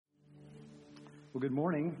Well, good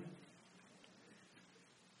morning.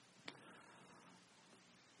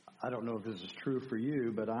 I don't know if this is true for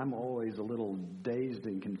you, but I'm always a little dazed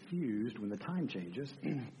and confused when the time changes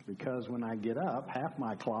because when I get up, half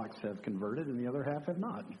my clocks have converted and the other half have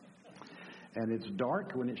not. And it's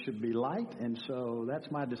dark when it should be light, and so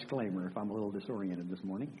that's my disclaimer if I'm a little disoriented this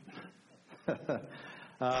morning.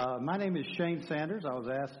 My name is Shane Sanders. I was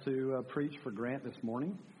asked to preach for Grant this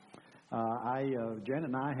morning. Janet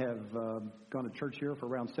and I have gone to church here for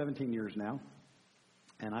around 17 years now.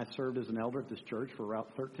 And I served as an elder at this church for about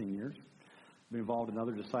 13 years. Been involved in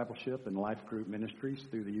other discipleship and life group ministries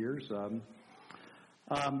through the years.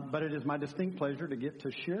 But it is my distinct pleasure to get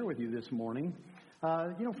to share with you this morning.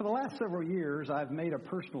 For the last several years, I've made a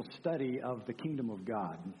personal study of the kingdom of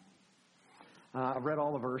God. I've read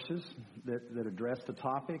all the verses that address the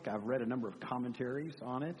topic. I've read a number of commentaries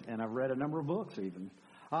on it, and I've read a number of books even.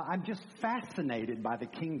 I'm just fascinated by the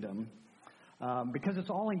kingdom because it's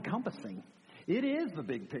all-encompassing. It is the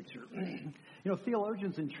big picture.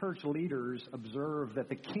 Theologians and church leaders observe that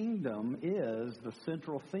the kingdom is the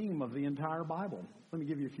central theme of the entire Bible. Let me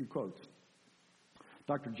give you a few quotes.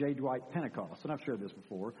 Dr. J. Dwight Pentecost, and I've shared this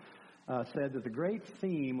before, said that the great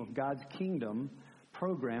theme of God's kingdom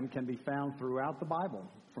program can be found throughout the Bible,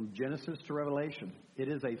 from Genesis to Revelation. It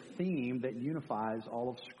is a theme that unifies all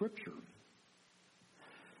of Scripture.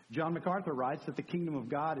 John MacArthur writes that the kingdom of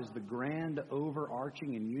God is the grand,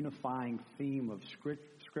 overarching, and unifying theme of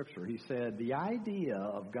Scripture. He said, the idea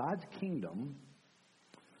of God's kingdom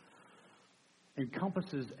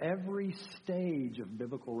encompasses every stage of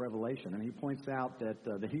biblical revelation. And he points out that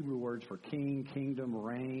the Hebrew words for king, kingdom,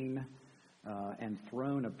 reign, and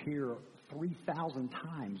throne appear 3,000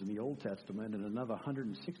 times in the Old Testament and another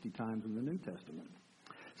 160 times in the New Testament.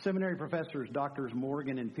 Seminary professors Drs.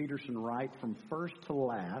 Morgan and Peterson write, from first to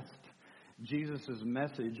last, Jesus'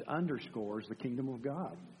 message underscores the kingdom of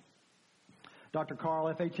God. Dr. Carl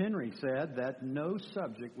F. H. Henry said that no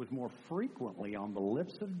subject was more frequently on the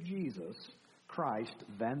lips of Jesus Christ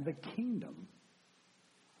than the kingdom.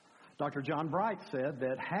 Dr. John Bright said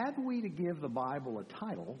that had we to give the Bible a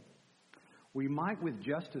title, we might with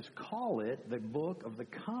justice call it the book of the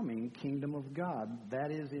coming kingdom of God.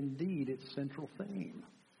 That is indeed its central theme.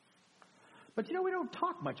 But we don't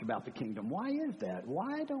talk much about the kingdom. Why is that?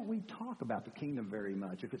 Why don't we talk about the kingdom very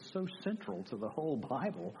much if it's so central to the whole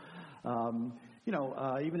Bible?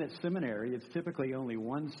 Even at seminary, it's typically only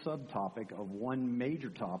one subtopic of one major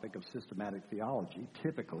topic of systematic theology,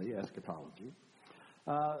 typically eschatology.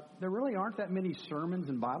 There really aren't that many sermons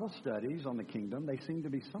and Bible studies on the kingdom. They seem to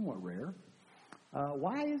be somewhat rare.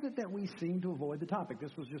 Why is it that we seem to avoid the topic?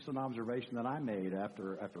 This was just an observation that I made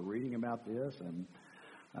after reading about this and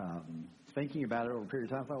thinking about it over a period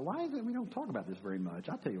of time. I thought, why is it we don't talk about this very much?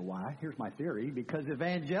 I'll tell you why. Here's my theory. Because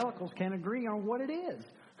evangelicals can't agree on what it is.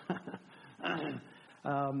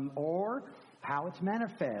 Or how it's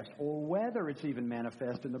manifest, or whether it's even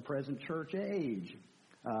manifest in the present church age.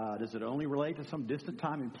 Does it only relate to some distant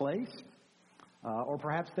time and place? Or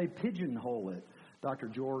perhaps they pigeonhole it. Dr.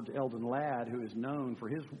 George Eldon Ladd, who is known for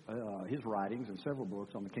his writings and several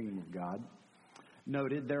books on the kingdom of God,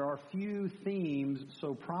 noted there are few themes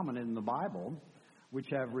so prominent in the Bible which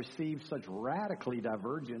have received such radically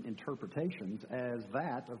divergent interpretations as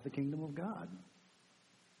that of the kingdom of God.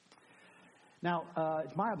 Now,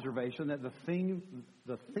 it's my observation that the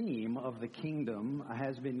theme of the kingdom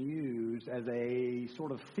has been used as a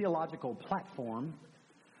sort of theological platform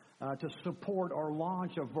to support or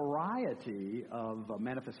launch a variety of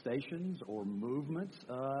manifestations or movements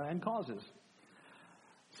and causes.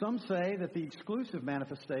 Some say that the exclusive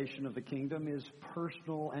manifestation of the kingdom is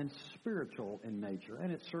personal and spiritual in nature, and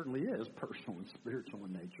it certainly is personal and spiritual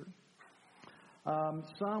in nature.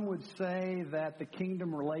 Some would say that the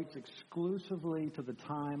kingdom relates exclusively to the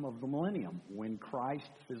time of the millennium, when Christ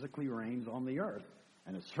physically reigns on the earth,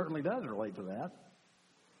 and it certainly does relate to that.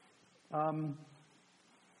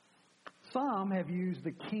 Some have used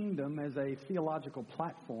the kingdom as a theological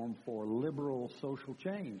platform for liberal social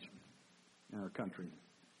change in our country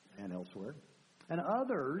and elsewhere. And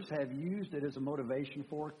others have used it as a motivation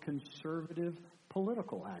for conservative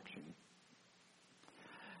political action.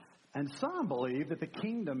 And some believe that the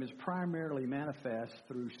kingdom is primarily manifest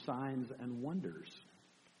through signs and wonders.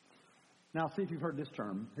 Now, see if you've heard this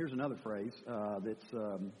term. Here's another phrase that's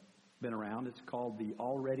been around. It's called the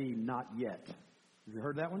already not yet. Have you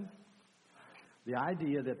heard that one? The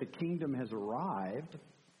idea that the kingdom has arrived,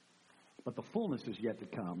 but the fullness is yet to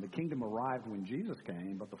come. The kingdom arrived when Jesus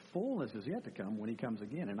came, but the fullness is yet to come when he comes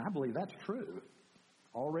again. And I believe that's true.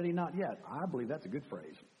 Already not yet. I believe that's a good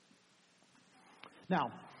phrase.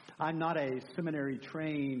 Now, I'm not a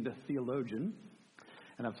seminary-trained theologian,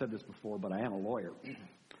 and I've said this before, but I am a lawyer,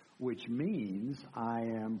 which means I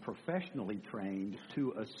am professionally trained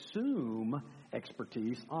to assume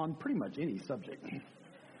expertise on pretty much any subject.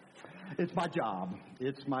 It's my job.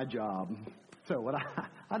 It's my job. So what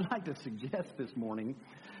I'd like to suggest this morning,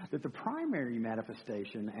 that the primary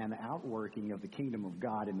manifestation and outworking of the kingdom of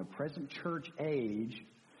God in the present church age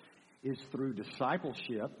is through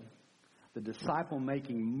discipleship, the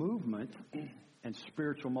disciple-making movement, and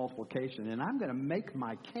spiritual multiplication. And I'm going to make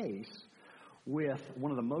my case with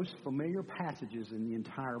one of the most familiar passages in the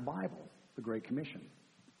entire Bible, the Great Commission.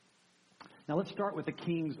 Now let's start with the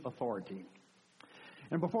king's authority.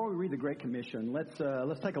 And before we read the Great Commission, let's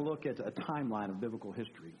take a look at a timeline of biblical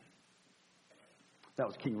history. That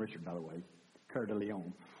was King Richard, by the way, Coeur de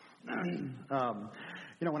Lion.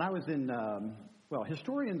 When I was in,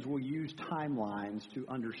 historians will use timelines to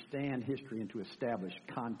understand history and to establish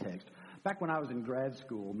context. Back when I was in grad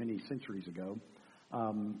school many centuries ago,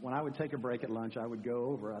 when I would take a break at lunch, I would go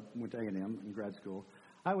over, I went to A&M in grad school,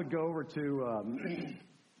 I would go over to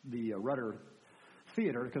the Rudder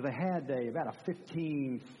Theater, because they had about a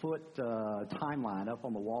 15-foot timeline up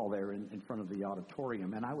on the wall there in front of the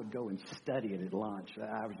auditorium, and I would go and study it at lunch.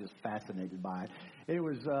 I was just fascinated by it. It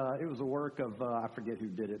was a work of I forget who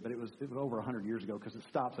did it, but it was over 100 years ago, because it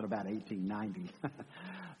stops at about 1890.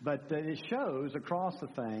 But it shows across the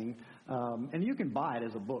thing, and you can buy it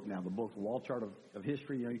as a book now. The book, The Wall Chart of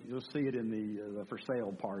History. You'll see it in the for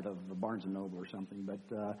sale part of Barnes and Noble or something, but.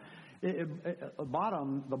 The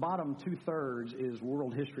bottom 2/3 is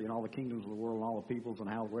world history and all the kingdoms of the world and all the peoples and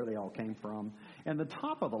where they all came from. And the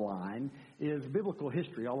top of the line is biblical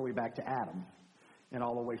history all the way back to Adam and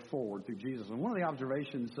all the way forward through Jesus. And one of the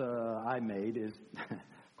observations I made is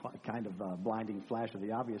kind of a blinding flash of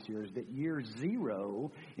the obvious here, is that year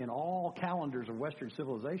 0 in all calendars of Western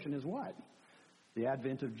civilization is what? The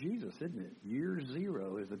advent of Jesus, isn't it? Year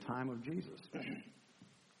 0 is the time of Jesus.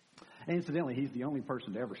 And incidentally, he's the only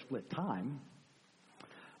person to ever split time.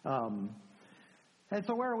 And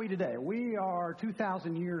so where are we today? We are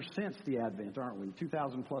 2,000 years since the Advent, aren't we?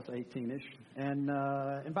 2,000 plus 18-ish. And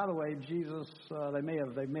by the way, Jesus, they may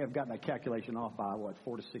have gotten that calculation off by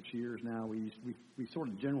 4 to 6 years now. We sort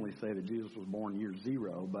of generally say that Jesus was born year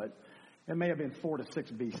 0, but it may have been 4 to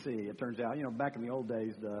 6 BC. It turns out, back in the old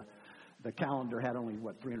days, the calendar had only,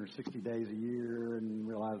 360 days a year, and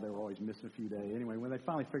realized they were always missing a few days. Anyway, when they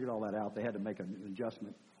finally figured all that out, they had to make an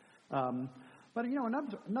adjustment. But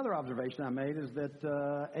another observation I made is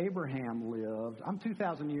that Abraham lived,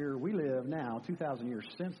 we live now 2,000 years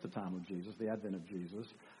since the time of Jesus, the advent of Jesus.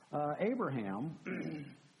 Abraham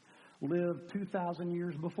lived 2,000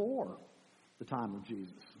 years before the time of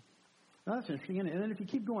Jesus. Now, that's interesting. And then if you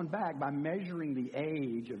keep going back by measuring the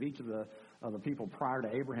age of each of the people prior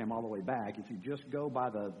to Abraham all the way back, if you just go by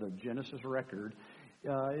the Genesis record,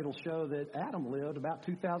 it'll show that Adam lived about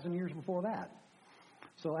 2,000 years before that.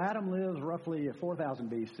 So Adam lives roughly at 4,000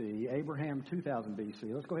 BC, Abraham 2,000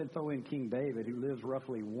 BC. Let's go ahead and throw in King David, who lives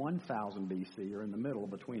roughly 1,000 BC, or in the middle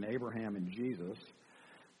between Abraham and Jesus.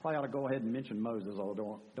 Probably ought to go ahead and mention Moses,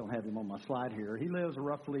 although I don't have him on my slide here. He lives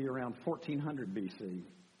roughly around 1,400 BC.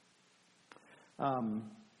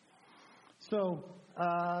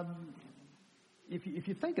 If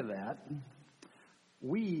you think of that,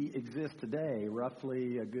 we exist today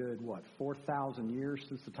roughly a good, 4,000 years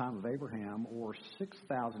since the time of Abraham, or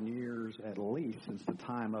 6,000 years at least since the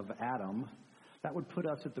time of Adam. That would put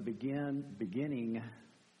us at the beginning,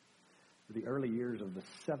 the early years of the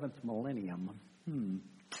 7th millennium.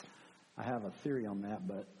 I have a theory on that,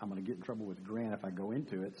 but I'm going to get in trouble with Grant if I go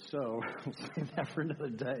into it, so we'll save that for another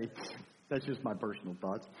day. That's just my personal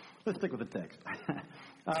thoughts. Let's stick with the text.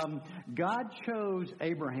 God chose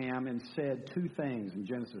Abraham and said 2 things in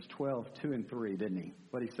Genesis 12:2 and 3, didn't he?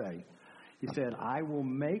 What did he say? He said, I will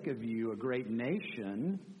make of you a great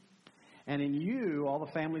nation, and in you all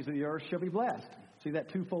the families of the earth shall be blessed. See that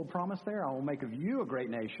twofold promise there? I will make of you a great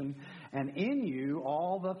nation, and in you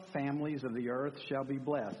all the families of the earth shall be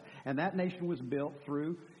blessed. And that nation was built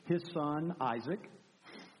through his son Isaac,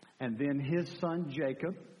 and then his son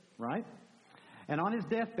Jacob, right? And on his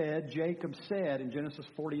deathbed, Jacob said in Genesis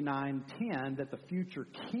 49:10 that the future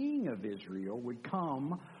king of Israel would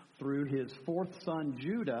come through his 4th son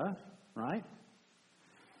Judah, right?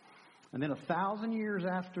 And then 1,000 years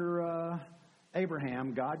after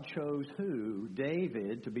Abraham, God chose who?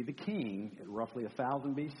 David to be the king at roughly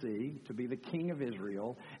 1000 BC, to be the king of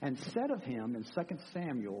Israel, and said of him in 2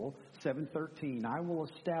 Samuel 7:13, I will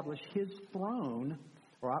establish his throne,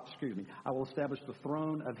 I will establish the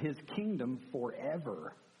throne of his kingdom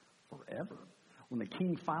forever. Forever. When the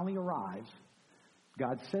king finally arrives,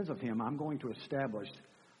 God says of him, I'm going to establish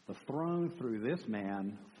the throne through this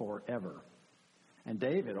man forever. And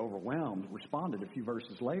David, overwhelmed, responded a few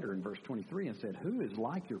verses later in verse 23 and said, who is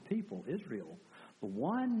like your people, Israel, the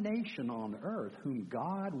one nation on earth whom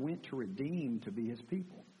God went to redeem to be his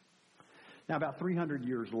people? Now, about 300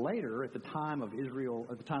 years later, at the time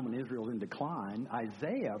when Israel's in decline,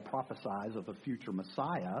 Isaiah prophesies of the future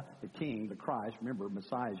Messiah, the King, the Christ. Remember,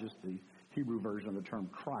 Messiah is just the Hebrew version of the term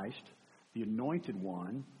Christ, the anointed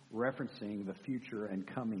one, referencing the future and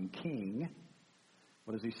coming King.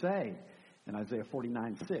 What does he say in Isaiah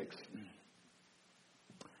 49:6?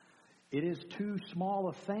 It is too small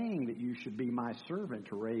a thing that you should be my servant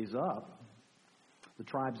to raise up the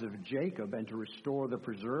tribes of Jacob and to restore the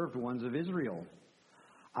preserved ones of Israel.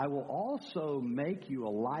 I will also make you a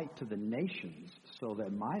light to the nations so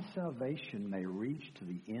that my salvation may reach to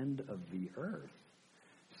the end of the earth.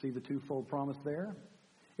 See the twofold promise there?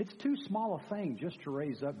 It's too small a thing just to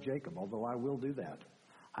raise up Jacob, although I will do that.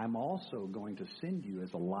 I'm also going to send you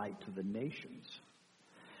as a light to the nations.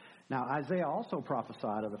 Now, Isaiah also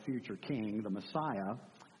prophesied of the future king, the Messiah,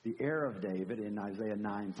 the heir of David, in Isaiah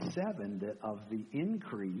 9:7, that of the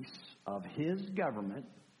increase of his government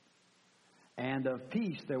and of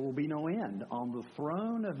peace there will be no end on the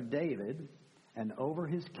throne of David and over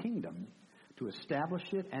his kingdom, to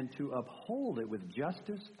establish it and to uphold it with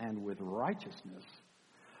justice and with righteousness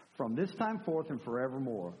from this time forth and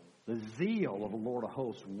forevermore. The zeal of the Lord of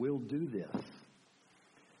hosts will do this.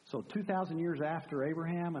 So 2,000 years after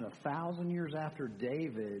Abraham and 1,000 years after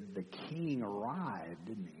David, the king arrived,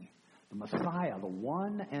 didn't he? The Messiah, the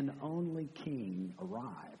one and only king,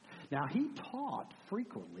 arrived. Now, he taught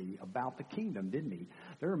frequently about the kingdom, didn't he?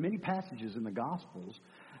 There are many passages in the Gospels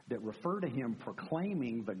that refer to him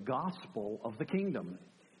proclaiming the gospel of the kingdom.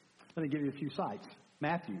 Let me give you a few sites.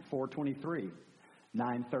 Matthew 4:23,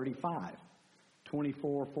 9:35,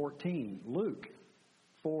 24:14, Luke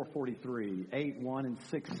 4:43, 8:1 and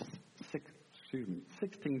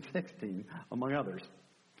 16:16, among others.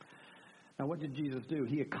 Now, what did Jesus do?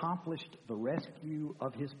 He accomplished the rescue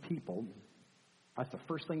of his people. That's the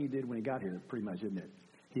first thing he did when he got here, pretty much, isn't it?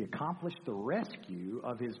 He accomplished the rescue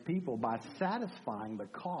of his people by satisfying the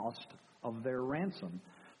cost of their ransom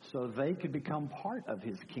so they could become part of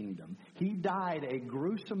his kingdom. He died a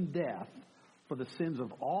gruesome death for the sins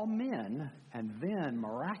of all men, and then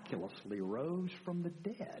miraculously rose from the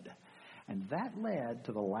dead. And that led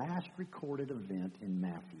to the last recorded event in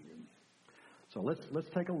Matthew. So let's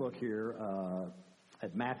take a look here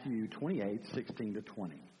at Matthew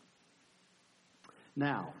 28:16-20.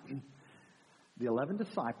 Now, the 11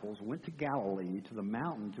 disciples went to Galilee, to the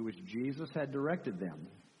mountain to which Jesus had directed them.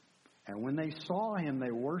 And when they saw him,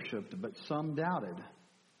 they worshipped, but some doubted.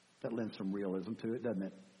 That lends some realism to it, doesn't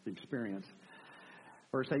it? The experience.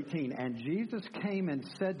 Verse 18, and Jesus came and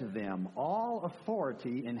said to them, all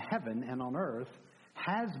authority in heaven and on earth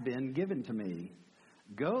has been given to me.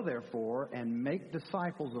 Go, therefore, and make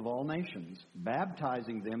disciples of all nations,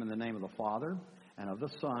 baptizing them in the name of the Father and of the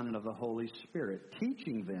Son and of the Holy Spirit,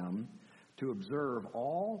 teaching them to observe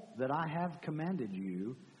all that I have commanded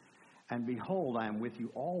you. And behold, I am with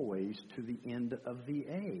you always to the end of the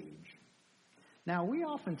age. Now, we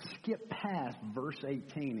often skip past verse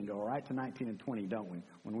 18 and go right to 19 and 20, don't we,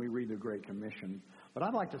 when we read the Great Commission. But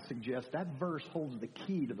I'd like to suggest that verse holds the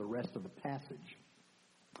key to the rest of the passage.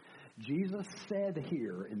 Jesus said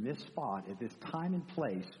here in this spot, at this time and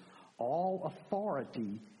place, all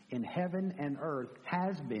authority in heaven and earth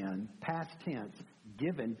has been, past tense,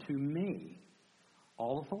 given to me.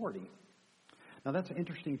 All authority. Now, that's an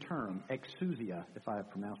interesting term, exousia, if I have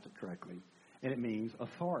pronounced it correctly. And it means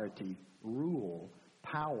authority, rule,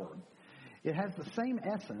 power. It has the same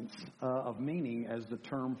essence of meaning as the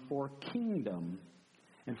term for kingdom.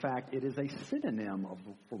 In fact, it is a synonym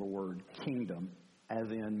for the word kingdom,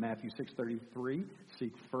 as in Matthew 6:33,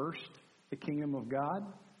 seek first the kingdom of God.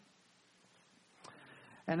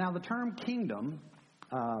 And now the term kingdom,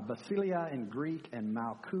 basileia in Greek and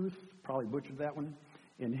malkuth, probably butchered that one,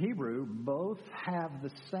 in Hebrew, both have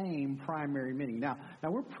the same primary meaning. Now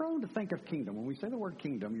we're prone to think of kingdom. When we say the word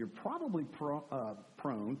kingdom, you're probably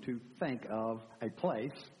prone to think of a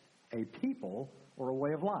place, a people, or a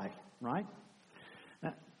way of life, right?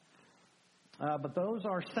 But those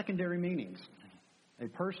are secondary meanings. A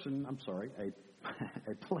person,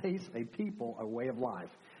 a place, a people, a way of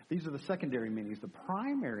life. These are the secondary meanings. The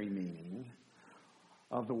primary meaning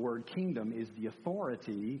of the word kingdom is the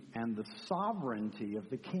authority and the sovereignty of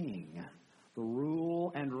the king, the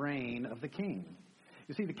rule and reign of the king.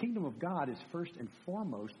 You see, the kingdom of God is first and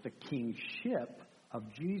foremost the kingship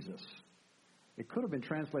of Jesus. It could have been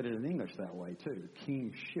translated in English that way too,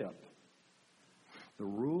 kingship. the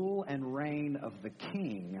rule and reign of the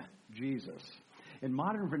King, Jesus. In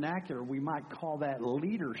modern vernacular, we might call that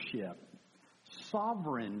leadership,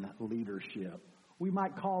 sovereign leadership. We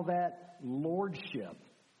might call that lordship.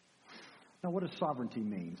 Now, what does sovereignty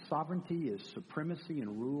mean? Sovereignty is supremacy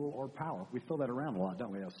and rule or power. We throw that around a lot,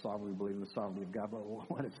 don't we? As sovereign, we believe in the sovereignty of God. But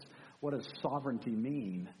what does sovereignty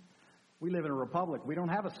mean? We live in a republic. We don't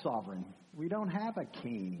have a sovereign. We don't have a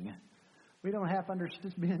king. We don't have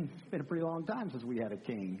it's been a pretty long time since we had a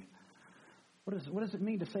king. What does it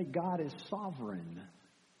mean to say God is sovereign?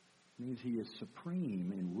 It means he is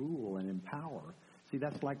supreme in rule and in power. See,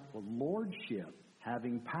 that's like lordship,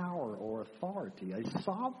 having power or authority. A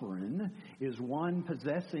sovereign is one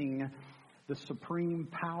possessing the supreme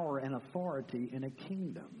power and authority in a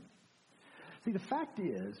kingdom. See, the fact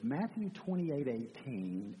is, Matthew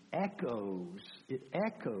 28:18 echoes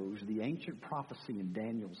the ancient prophecy in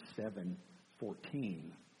Daniel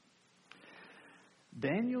 7:14.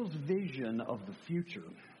 Daniel's vision of the future,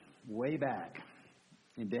 way back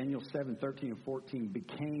in Daniel 7:13 and 14,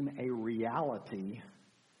 became a reality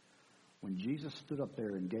when Jesus stood up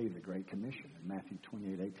there and gave the Great Commission in Matthew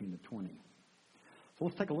 28:18 to 20. So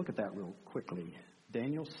let's take a look at that real quickly.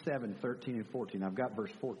 Daniel 7:13 and 14. I've got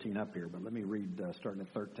verse 14 up here, but let me read starting at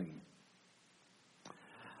 13.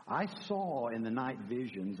 I saw in the night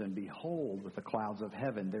visions, and behold, with the clouds of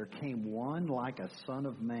heaven, there came one like a son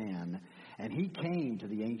of man, and he came to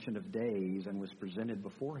the Ancient of Days and was presented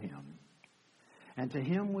before him. And to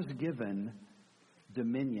him was given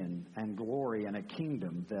dominion and glory and a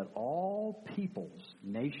kingdom, that all peoples,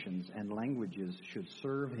 nations, and languages should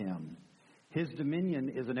serve him. His dominion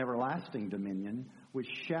is an everlasting dominion which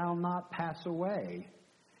shall not pass away,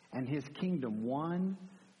 and his kingdom one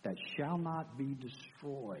that shall not be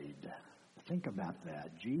destroyed. Think about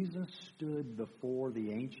that. Jesus stood before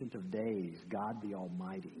the Ancient of Days, God the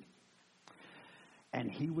Almighty, and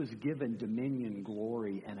he was given dominion,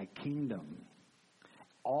 glory, and a kingdom.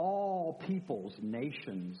 All peoples,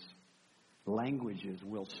 nations, languages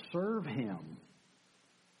will serve him.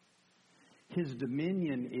 His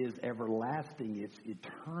dominion is everlasting, it's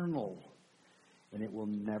eternal, and it will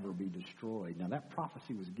never be destroyed. Now, that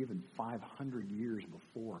prophecy was given 500 years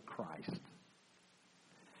before Christ.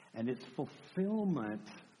 And its fulfillment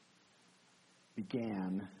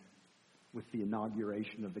began with the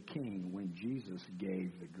inauguration of the King when Jesus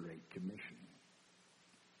gave the Great Commission.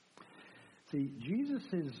 See,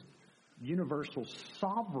 Jesus' universal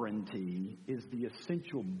sovereignty is the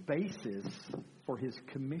essential basis for his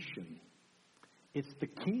commission. It's the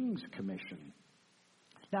King's commission.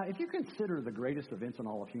 Now, if you consider the greatest events in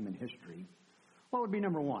all of human history, what would be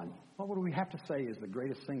number one? What would we have to say is the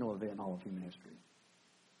greatest single event in all of human history?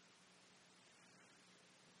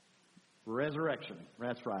 Resurrection.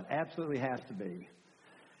 That's right. Absolutely has to be.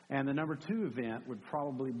 And the number two event would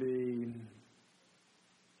probably be,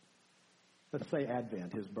 let's say,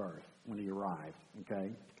 Advent, his birth, when he arrived.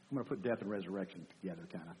 Okay? I'm going to put death and resurrection together,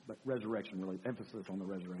 kind of. But resurrection, really, emphasis on the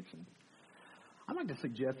resurrection. I'd like to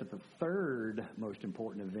suggest that the third most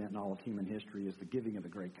important event in all of human history is the giving of the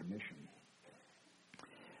Great Commission.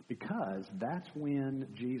 Because that's when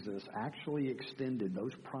Jesus actually extended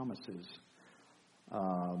those promises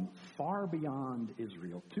far beyond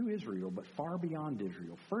Israel, to Israel, but far beyond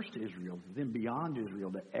Israel. First to Israel, then beyond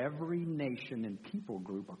Israel, to every nation and people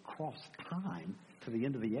group across time to the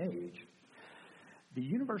end of the age. The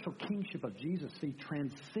universal kingship of Jesus,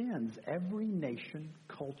 transcends every nation,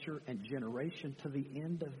 culture, and generation to the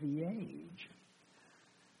end of the age.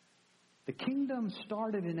 The kingdom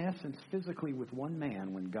started, in essence, physically with one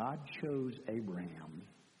man when God chose Abraham.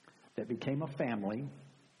 That became a family,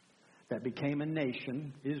 that became a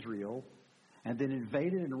nation, Israel, and then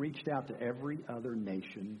invaded and reached out to every other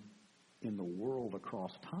nation in the world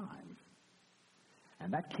across time.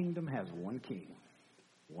 And that kingdom has one king,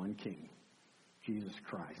 Jesus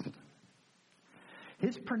Christ.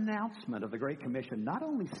 His pronouncement of the Great Commission not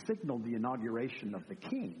only signaled the inauguration of the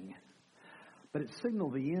King, but it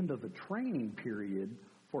signaled the end of the training period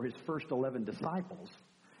for his first 11 disciples,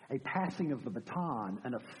 a passing of the baton,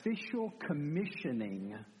 an official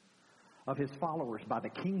commissioning of his followers by the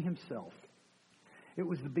King himself. It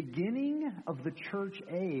was the beginning of the church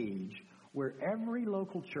age, where every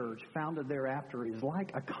local church founded thereafter is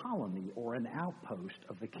like a colony or an outpost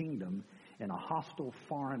of the kingdom in a hostile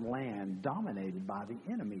foreign land dominated by the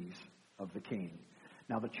enemies of the king.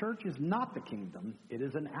 Now, the church is not the kingdom. It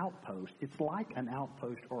is an outpost. It's like an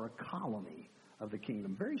outpost or a colony of the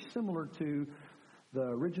kingdom. Very similar to the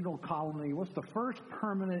original colony. What's the first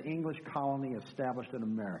permanent English colony established in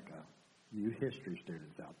America? You history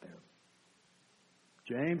students out there.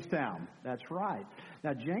 Jamestown. That's right.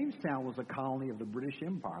 Now, Jamestown was a colony of the British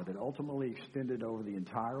Empire that ultimately extended over the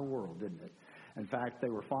entire world, didn't it? In fact, they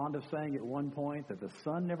were fond of saying at one point that the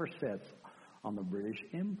sun never sets on the British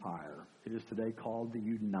Empire. It is today called the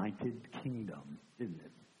United Kingdom, isn't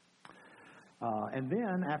it? And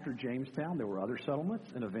then after Jamestown, there were other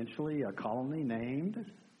settlements and eventually a colony named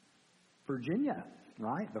Virginia,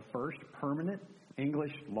 right? The first permanent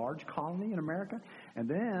English large colony in America. And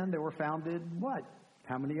then there were founded what?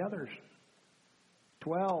 How many others?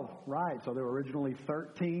 12, right. So there were originally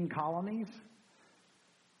 13 colonies.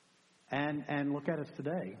 And look at us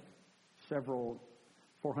today.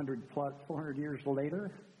 400 years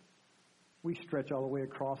later, we stretch all the way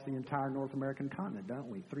across the entire North American continent, don't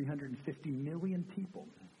we? 350 million people.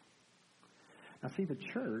 Now, see, the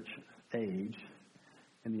church age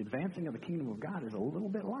and the advancing of the kingdom of God is a little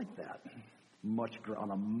bit like that,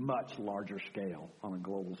 on a much larger scale, on a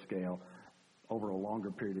global scale, over a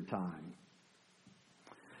longer period of time.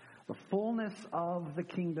 The fullness of the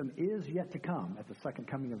kingdom is yet to come at the second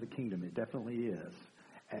coming of the kingdom. It definitely is.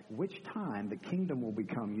 At which time the kingdom will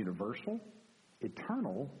become universal,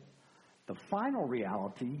 eternal, the final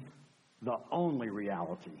reality, the only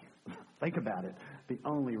reality. Think about it. The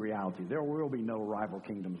only reality. There will be no rival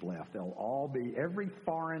kingdoms left. They'll all be, every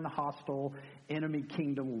foreign, hostile, enemy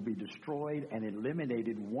kingdom will be destroyed and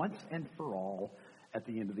eliminated once and for all at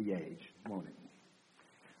the end of the age, won't it?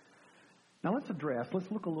 Now let's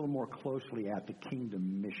look a little more closely at the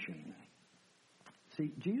kingdom mission.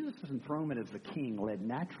 See, Jesus' enthronement as the king led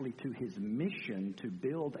naturally to his mission to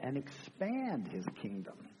build and expand his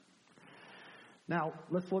kingdom. Now,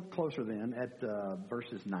 let's look closer then at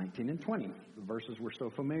verses 19 and 20, the verses we're so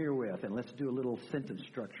familiar with, and let's do a little sentence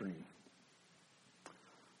structuring.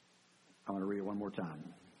 I want to read it one more time.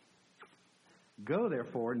 Go,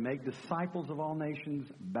 therefore, and make disciples of all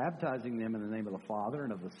nations, baptizing them in the name of the Father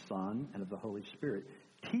and of the Son and of the Holy Spirit,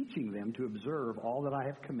 teaching them to observe all that I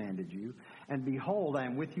have commanded you. And behold, I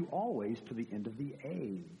am with you always to the end of the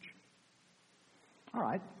age. All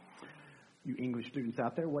right. You English students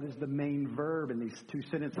out there, what is the main verb in these two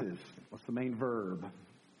sentences? What's the main verb?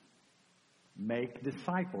 Make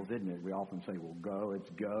disciples, isn't it? We often say, well, go, it's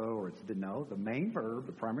go, or it's no. The main verb,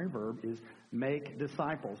 the primary verb, is make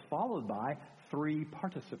disciples, followed by three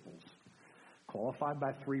participles. Qualified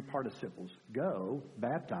by three participles. Go,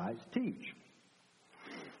 baptize, teach.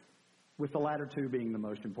 With the latter two being the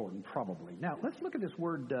most important, probably. Now, let's look at this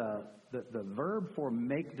word, the verb for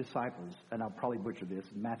make disciples, and I'll probably butcher this,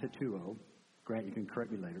 mathetuo. Grant, you can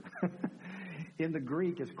correct me later. In the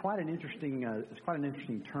Greek, it's quite an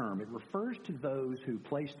interesting term. It refers to those who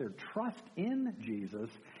place their trust in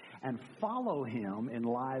Jesus and follow him in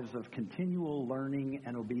lives of continual learning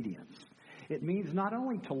and obedience. It means not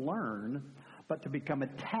only to learn, but to become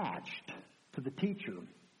attached to the teacher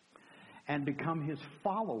and become his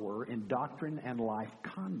follower in doctrine and life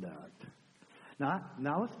conduct.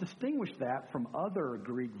 Now let's distinguish that from other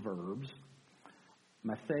Greek verbs,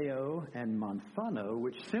 matheo and monthano,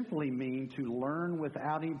 which simply mean to learn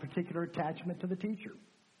without any particular attachment to the teacher.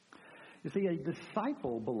 You see, a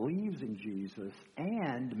disciple believes in Jesus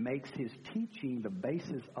and makes his teaching the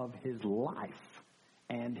basis of his life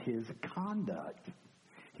and his conduct.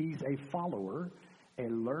 He's a follower, a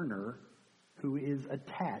learner who is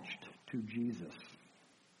attached to Jesus.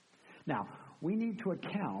 Now, we need to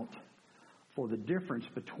account for the difference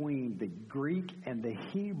between the Greek and the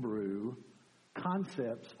Hebrew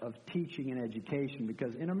concepts of teaching and education,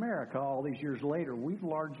 because in America, all these years later, we've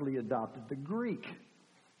largely adopted the Greek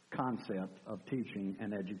concept of teaching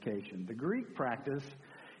and education. The Greek practice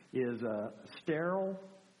is a sterile,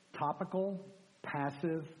 topical,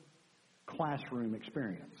 passive classroom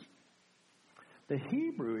experience. The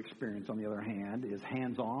Hebrew experience, on the other hand, is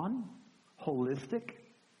hands-on, holistic,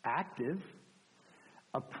 active,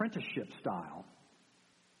 apprenticeship style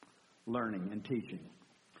learning and teaching.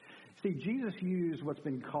 See, Jesus used what's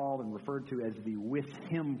been called and referred to as the with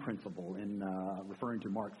him principle in referring to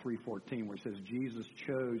Mark 3:14, where it says Jesus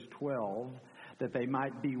chose 12 that they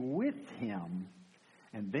might be with him,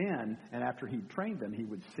 and after he trained them, he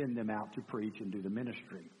would send them out to preach and do the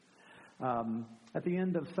ministry. At the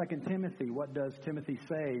end of 2 Timothy, what does Timothy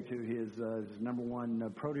say to his number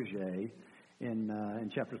one protege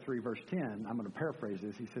in chapter 3, verse 10? I'm going to paraphrase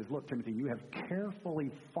this. He says, look, Timothy, you have carefully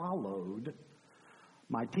followed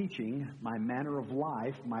my teaching, my manner of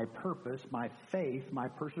life, my purpose, my faith, my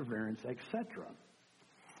perseverance, etc.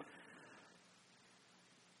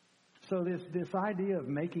 So this idea of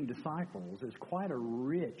making disciples is quite a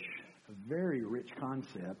rich a very rich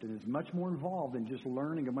concept and is much more involved than just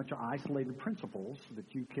learning a bunch of isolated principles that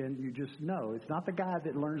you just know. It's not the guy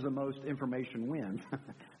that learns the most information wins.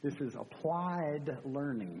 This is applied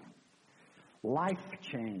learning. Life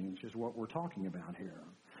change is what we're talking about here.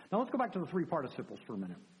 Now let's go back to the three participles for a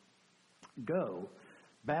minute. Go,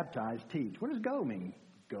 baptize, teach. What does go mean?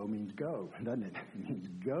 Go means go, doesn't it? It means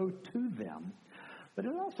go to them. But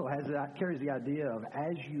it also carries the idea of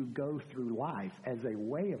as you go through life, as a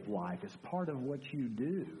way of life, as part of what you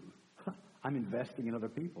do. I'm investing in other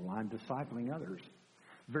people. I'm discipling others.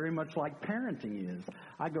 Very much like parenting is.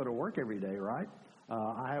 I go to work every day, right?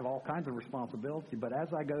 I have all kinds of responsibility, but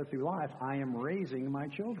as I go through life, I am raising my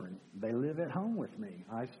children. They live at home with me.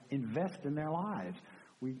 I invest in their lives.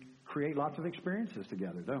 We create lots of experiences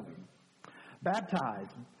together, don't we? Baptize.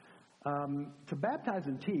 To baptize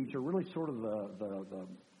and teach are really sort of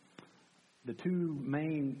the two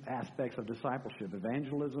main aspects of discipleship,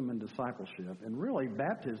 evangelism and discipleship. And really,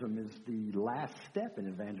 baptism is the last step in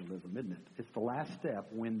evangelism, isn't it? It's the last step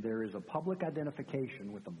when there is a public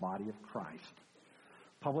identification with the body of Christ.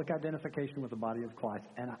 Public identification with the body of Christ,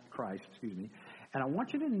 And I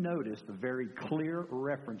want you to notice the very clear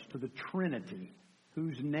reference to the Trinity.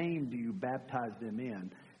 Whose name do you baptize them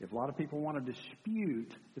in? If a lot of people want to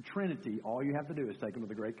dispute the Trinity, all you have to do is take them to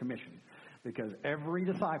the Great Commission. Because every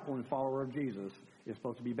disciple and follower of Jesus is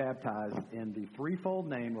supposed to be baptized in the threefold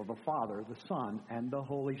name of the Father, the Son, and the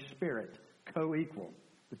Holy Spirit, co-equal,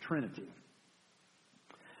 the Trinity.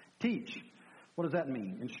 Teach. What does that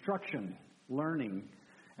mean? Instruction, learning,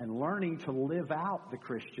 and learning to live out the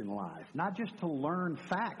Christian life. Not just to learn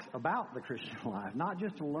facts about the Christian life, not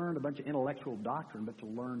just to learn a bunch of intellectual doctrine, but to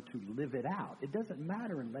learn to live it out. It doesn't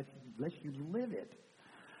matter unless you live it.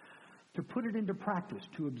 To put it into practice,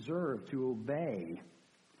 to observe, to obey.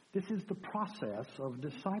 This is the process of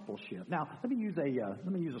discipleship. Now, let me use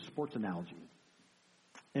a sports analogy.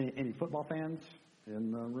 Any football fans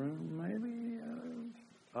in the room? Maybe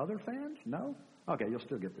other fans? No? Okay, you'll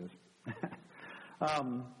still get this.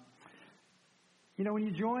 When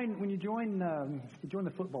you join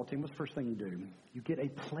the football team, what's the first thing you do? You get a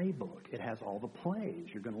playbook. It has all the plays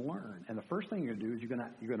you're going to learn, and the first thing you're going to do is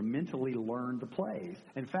you're going to mentally learn the plays.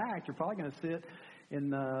 In fact, you're probably going to sit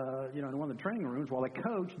in one of the training rooms while a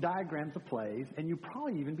coach diagrams the plays, and you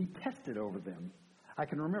probably even be tested over them. I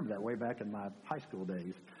can remember that way back in my high school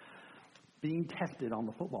days. Being tested on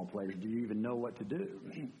the football players. Do you even know what to do?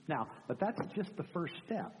 Now, but that's just the first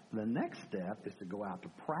step. The next step is to go out to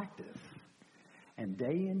practice. And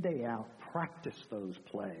day in, day out, practice those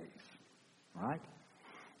plays. Right?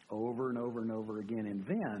 Over and over and over again. And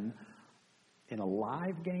then, in a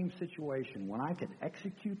live game situation, when I can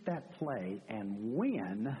execute that play and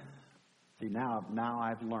win, see, now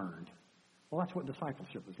I've learned. Well, that's what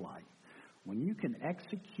discipleship is like. When you can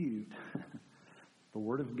execute the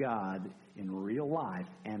Word of God in real life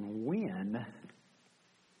and win,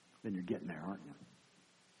 then you're getting there, aren't you?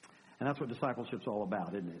 And that's what discipleship's all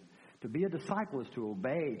about, isn't it? To be a disciple is to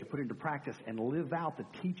obey, to put into practice, and live out the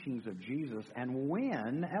teachings of Jesus and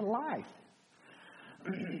win at life.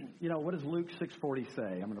 What does Luke 6:40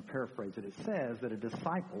 say? I'm going to paraphrase it. It says that a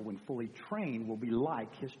disciple, when fully trained, will be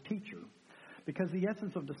like his teacher. Because the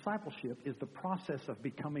essence of discipleship is the process of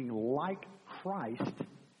becoming like Christ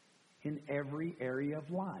in every area of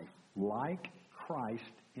life. Like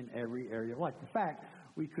Christ in every area of life. In fact,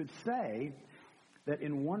 we could say that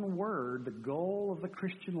in one word, the goal of the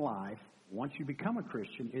Christian life, once you become a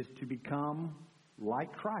Christian, is to become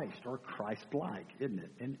like Christ or Christ-like, isn't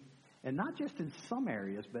it? And not just in some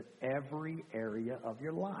areas, but every area of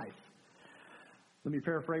your life. Let me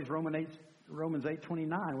paraphrase Romans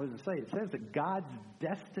 8:29. What does it say? It says that God's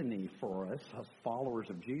destiny for us, as followers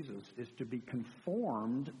of Jesus, is to be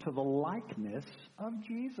conformed to the likeness of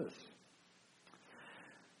Jesus.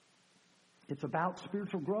 It's about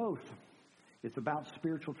spiritual growth. It's about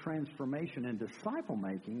spiritual transformation, and disciple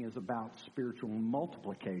making is about spiritual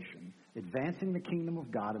multiplication, advancing the kingdom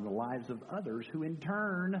of God in the lives of others who in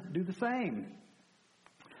turn do the same.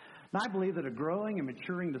 Now, I believe that a growing and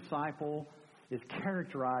maturing disciple is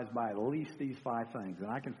characterized by at least these 5 things,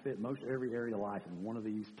 and I can fit most every area of life in one of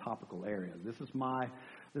these topical areas. This is my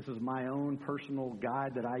own personal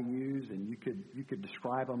guide that I use, and you could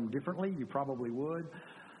describe them differently. You probably would.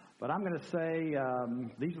 But I'm going to say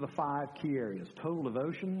these are the 5 key areas: total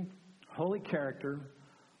devotion, holy character,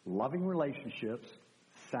 loving relationships,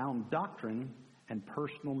 sound doctrine, and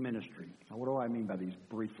personal ministry. Now, what do I mean by these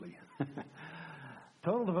briefly?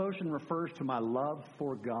 Total devotion refers to my love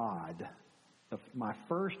for God, my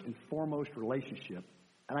first and foremost relationship.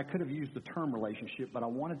 And I could have used the term relationship, but I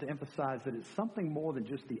wanted to emphasize that it's something more than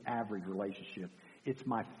just the average relationship. It's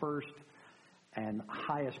my first and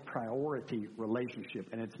highest priority relationship.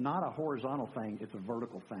 And it's not a horizontal thing, it's a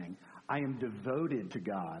vertical thing. I am devoted to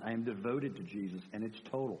God. I am devoted to Jesus, and it's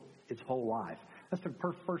total. It's whole life. That's the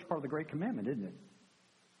first part of the Great Commandment, isn't it?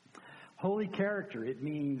 Holy character, it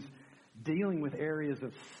means dealing with areas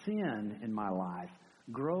of sin in my life,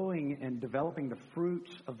 growing and developing the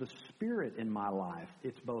fruits of the Spirit in my life.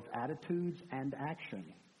 It's both attitudes and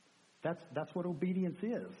action. That's what obedience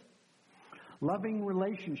is. Loving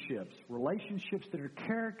relationships that are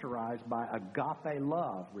characterized by agape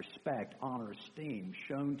love, respect, honor, esteem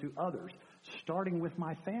shown to others, starting with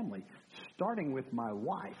my family, starting with my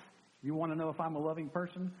wife. You want to know if I'm a loving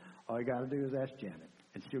person? All you got to do is ask Janet,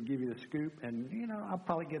 and she'll give you the scoop, and, I'll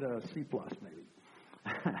probably get a C+, maybe,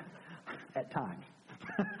 at times.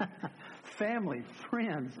 Family,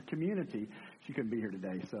 friends, community. She couldn't be here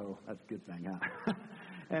today, so that's a good thing, huh?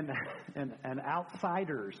 And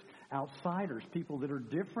outsiders, people that are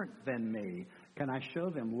different than me, can I show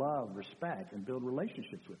them love, respect, and build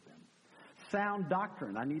relationships with them? Sound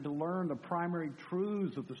doctrine. I need to learn the primary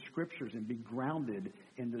truths of the Scriptures and be grounded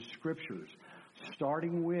in the Scriptures,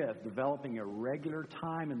 starting with developing a regular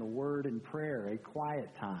time in the Word and prayer, a quiet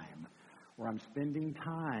time, where I'm spending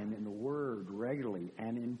time in the Word regularly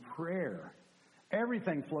and in prayer.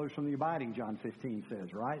 Everything flows from the abiding, John 15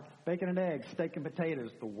 says, right? Bacon and eggs, steak and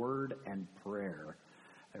potatoes, the Word and prayer,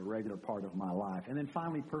 a regular part of my life. And then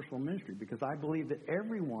finally, personal ministry, because I believe that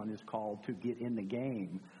everyone is called to get in the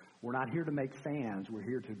game. We're not here to make fans. We're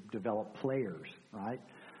here to develop players, right?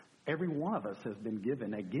 Every one of us has been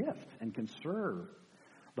given a gift and can serve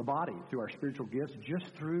the body through our spiritual gifts just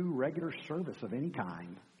through regular service of any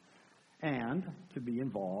kind, and to be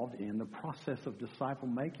involved in the process of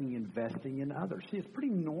disciple-making, investing in others. See, it's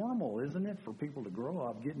pretty normal, isn't it, for people to grow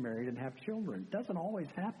up, get married, and have children. It doesn't always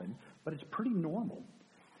happen, but it's pretty normal.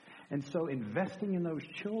 And so investing in those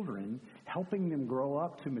children, helping them grow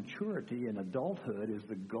up to maturity and adulthood is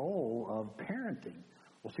the goal of parenting.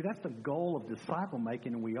 Well, see, that's the goal of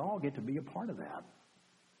disciple-making, and we all get to be a part of that.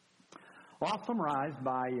 Well, I'll summarize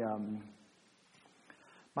by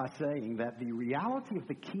saying that the reality of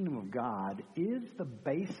the kingdom of God is the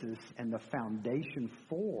basis and the foundation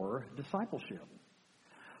for discipleship.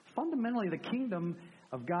 Fundamentally, the kingdom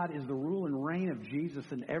of God is the rule and reign of Jesus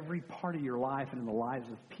in every part of your life and in the lives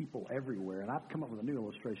of people everywhere. And I've come up with a new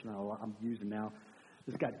illustration I'm using now.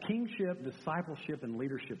 It's got kingship, discipleship, and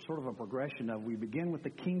leadership, sort of a progression of we begin with the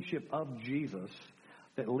kingship of Jesus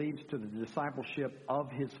that leads to the discipleship of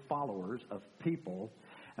his followers, of people,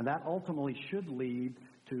 and that ultimately should lead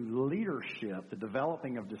to leadership, the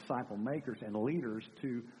developing of disciple makers and leaders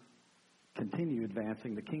to continue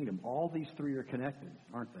advancing the kingdom. All these three are connected,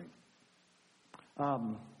 aren't they?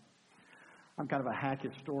 I'm kind of a hack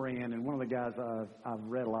historian, and one of the guys I've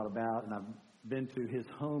read a lot about, and I've been to his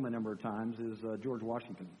home a number of times, is George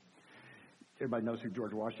Washington. Everybody knows who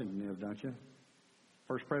George Washington is, don't you?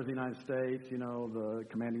 First President of the United States, the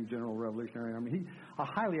commanding general of the Revolutionary Army. He's a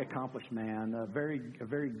highly accomplished man, a very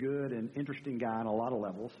good and interesting guy on a lot of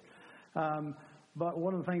levels. But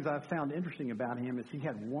one of the things I've found interesting about him is he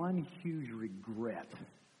had one huge regret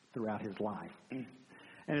throughout his life.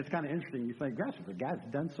 And it's kind of interesting. You think, gosh, the guy's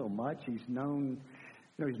done so much. He's known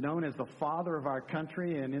as the father of our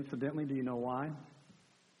country. And incidentally, do you know why?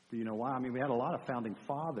 Do you know why? I mean, we had a lot of founding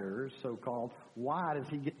fathers, so-called. Why does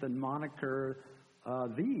he get the moniker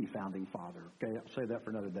the founding father? Okay, I'll say that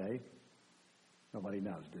for another day. Nobody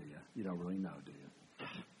knows, do you? You don't really know, do you?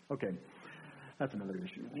 Okay, that's another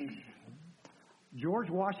issue. George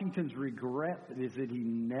Washington's regret is that he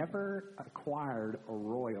never acquired a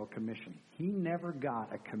royal commission. He never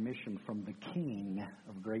got a commission from the King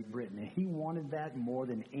of Great Britain, and he wanted that more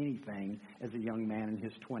than anything as a young man in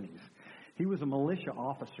his 20s. He was a militia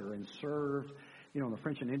officer and served, in the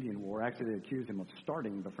French and Indian War. Actually, they accused him of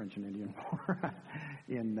starting the French and Indian War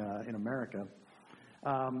in America.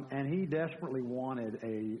 And he desperately wanted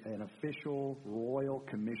an official royal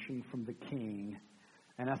commission from the king.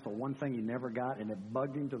 And that's the one thing he never got, and it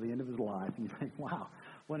bugged him to the end of his life. And you think, wow,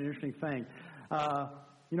 what an interesting thing.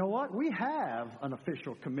 You know what? We have an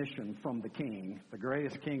official commission from the king, the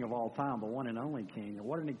greatest king of all time, the one and only king. And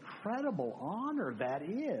what an incredible honor that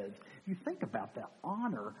is. If you think about that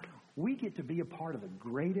honor, we get to be a part of the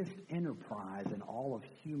greatest enterprise in all of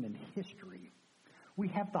human history. We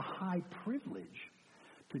have the high privilege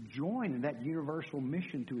to join in that universal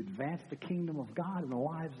mission to advance the kingdom of God in the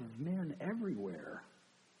lives of men everywhere.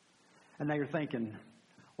 And now you're thinking,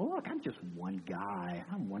 well, look, I'm just one guy.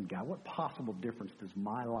 I'm one guy. What possible difference does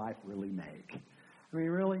my life really make? I mean,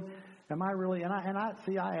 really? Am I really? And I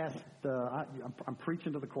asked, I'm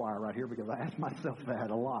preaching to the choir right here because I ask myself that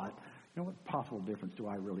a lot. You know, what possible difference do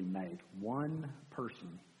I really make? One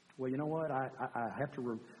person. Well, you know what? I have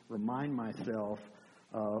to remind myself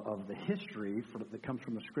of the history that comes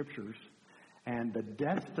from the Scriptures and the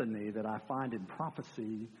destiny that I find in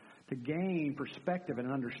prophecy to gain perspective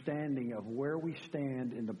and understanding of where we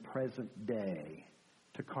stand in the present day,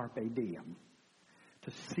 to carpe diem,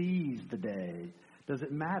 to seize the day. Does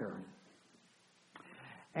it matter?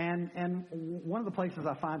 And one of the places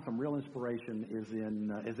I find some real inspiration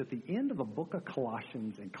is at the end of the book of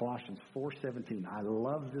Colossians, in Colossians 4:17. I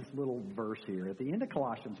love this little verse here. At the end of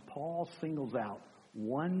Colossians, Paul singles out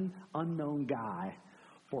one unknown guy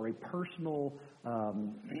for a personal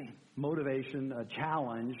motivation, a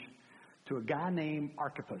challenge to a guy named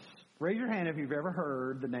Archippus. Raise your hand if you've ever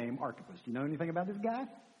heard the name Archippus. Do you know anything about this guy?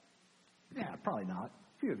 Yeah, probably not.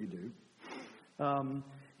 A few of you do.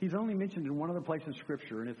 He's only mentioned in one other place in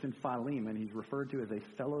Scripture, and it's in Philemon. He's referred to as a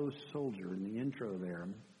fellow soldier in the intro there.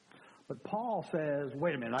 But Paul says,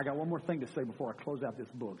 wait a minute, I got one more thing to say before I close out this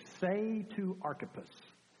book. Say to Archippus,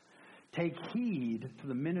 take heed to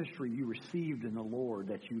the ministry you received in the Lord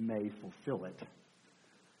that you may fulfill it. I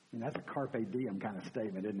mean, that's a carpe diem kind of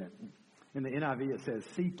statement, isn't it? In the NIV it says,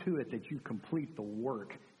 see to it that you complete the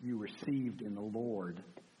work you received in the Lord.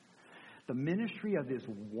 The ministry of this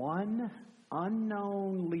one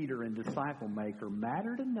unknown leader and disciple maker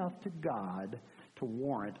mattered enough to God to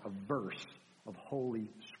warrant a verse of Holy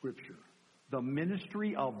Scripture. The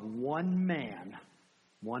ministry of one man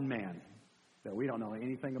that we don't know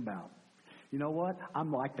anything about. You know what?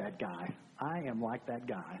 I'm like that guy. I am like that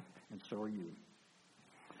guy, and so are you.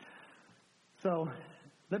 So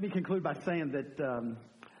let me conclude by saying that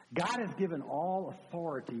God has given all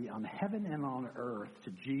authority on heaven and on earth to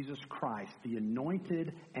Jesus Christ, the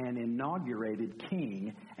anointed and inaugurated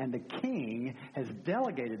King, and the King has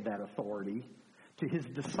delegated that authority to his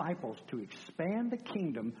disciples to expand the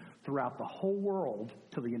kingdom throughout the whole world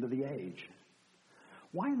till the end of the age.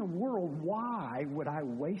 Why in the world, why would I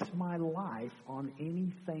waste my life on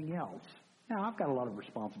anything else? Now, I've got a lot of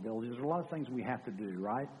responsibilities. There's a lot of things we have to do,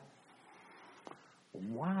 right?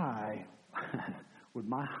 Why would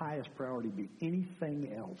my highest priority be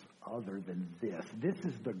anything else other than this? This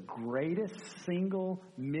is the greatest single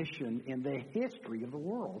mission in the history of the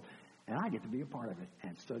world, and I get to be a part of it,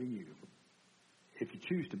 and so do you. If you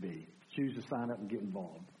choose to be, choose to sign up and get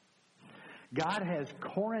involved. God has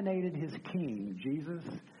coronated his king, Jesus,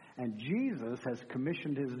 and Jesus has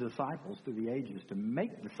commissioned his disciples through the ages to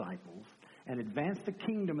make disciples and advance the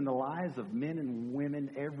kingdom in the lives of men and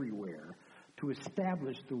women everywhere, to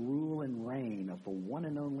establish the rule and reign of the one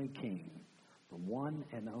and only King. The one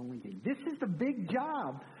and only King. This is the big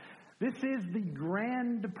job. This is the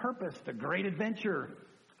grand purpose, the great adventure.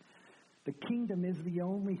 The kingdom is the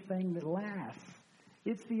only thing that lasts.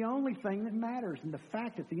 It's the only thing that matters. And the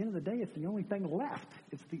fact, at the end of the day, it's the only thing left.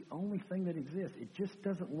 It's the only thing that exists. It just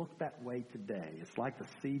doesn't look that way today. It's like the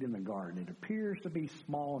seed in the garden. It appears to be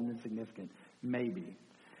small and insignificant, maybe.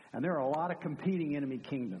 And there are a lot of competing enemy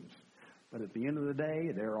kingdoms. But at the end of the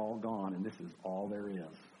day, they're all gone, and this is all there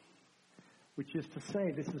is. Which is to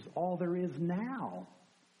say, this is all there is now,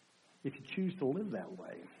 if you choose to live that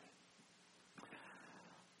way.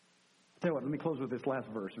 Tell you what, let me close with this last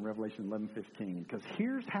verse in Revelation 11:15, because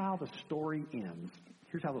here's how the story ends.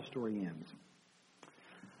 Here's how the story ends.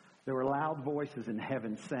 There were loud voices in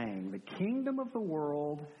heaven saying, the kingdom of the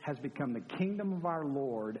world has become the kingdom of our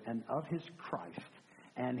Lord and of his Christ,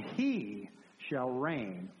 and he shall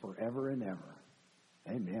reign forever and ever.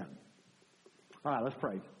 Amen. All right, let's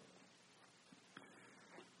pray.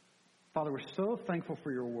 Father, we're so thankful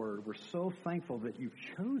for your word. We're so thankful that you've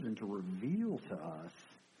chosen to reveal to us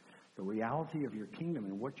the reality of your kingdom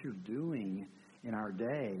and what you're doing in our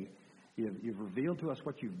day. You've revealed to us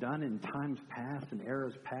what you've done in times past and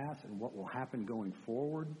eras past and what will happen going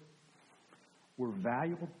forward. We're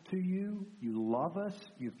valuable to you. You love us.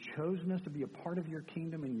 You've chosen us to be a part of your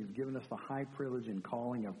kingdom, and you've given us the high privilege and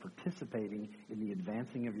calling of participating in the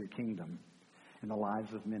advancing of your kingdom in the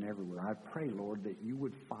lives of men everywhere. I pray, Lord, that you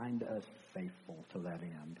would find us faithful to that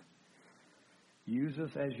end. Use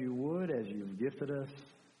us as you would, as you've gifted us,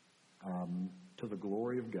 to the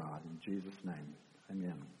glory of God. In Jesus' name,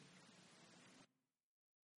 amen.